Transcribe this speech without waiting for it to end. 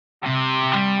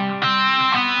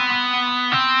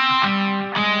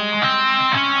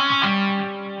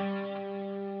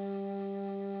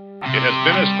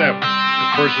step, the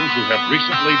persons who have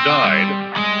recently died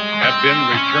have been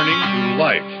returning to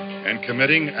life and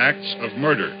committing acts of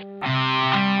murder. In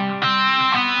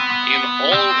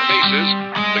all cases,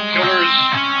 the killers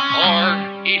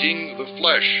are eating the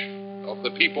flesh of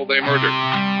the people they murdered.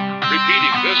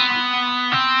 Repeating this.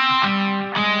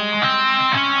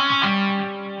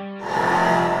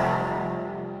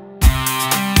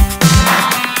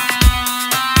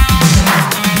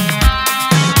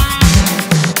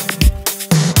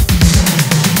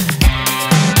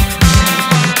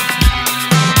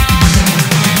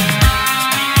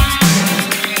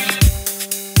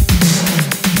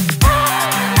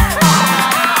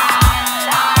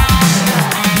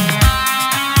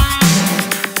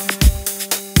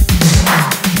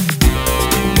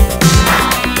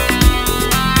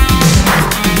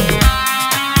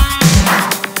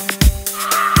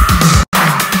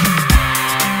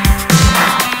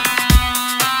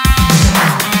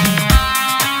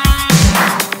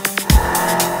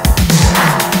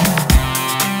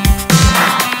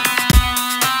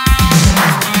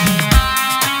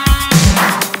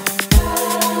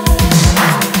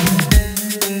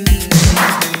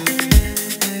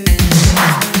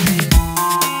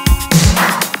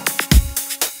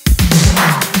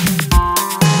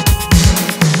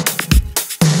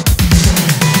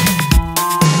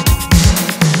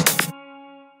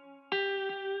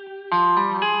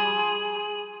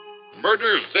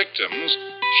 Murder victims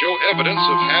show evidence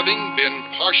of having been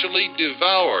partially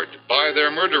devoured by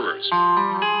their murderers.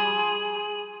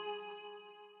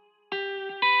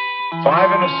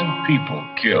 5 innocent people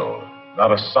killed,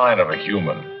 not a sign of a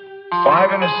human.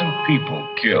 5 innocent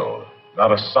people killed,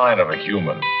 not a sign of a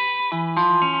human.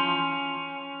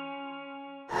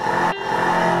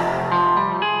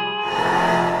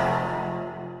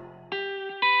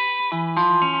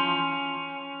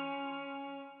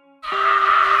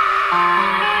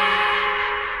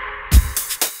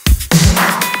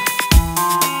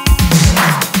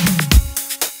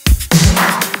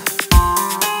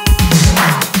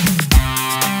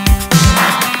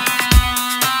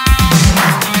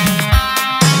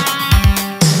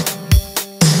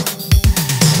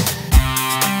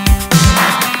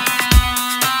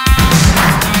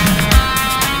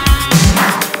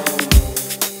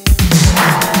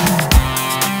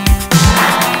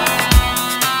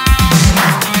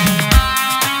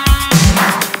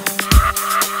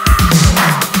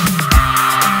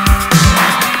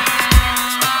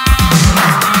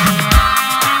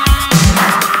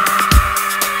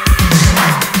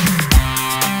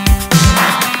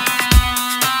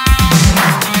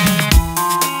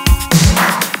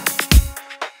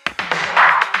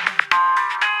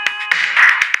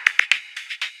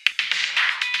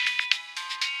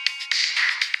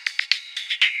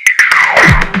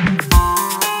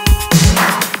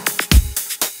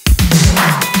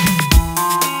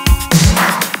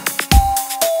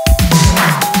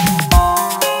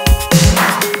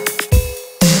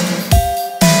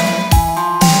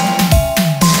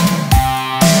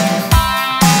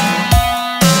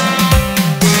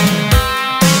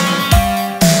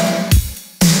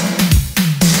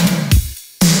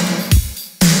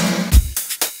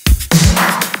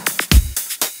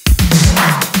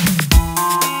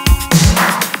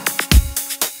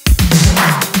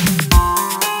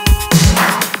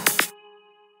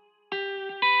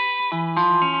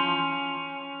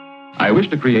 I wish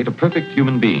to create a perfect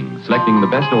human being, selecting the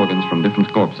best organs from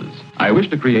different corpses. I wish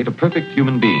to create a perfect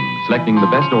human being, selecting the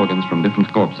best organs from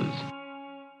different corpses.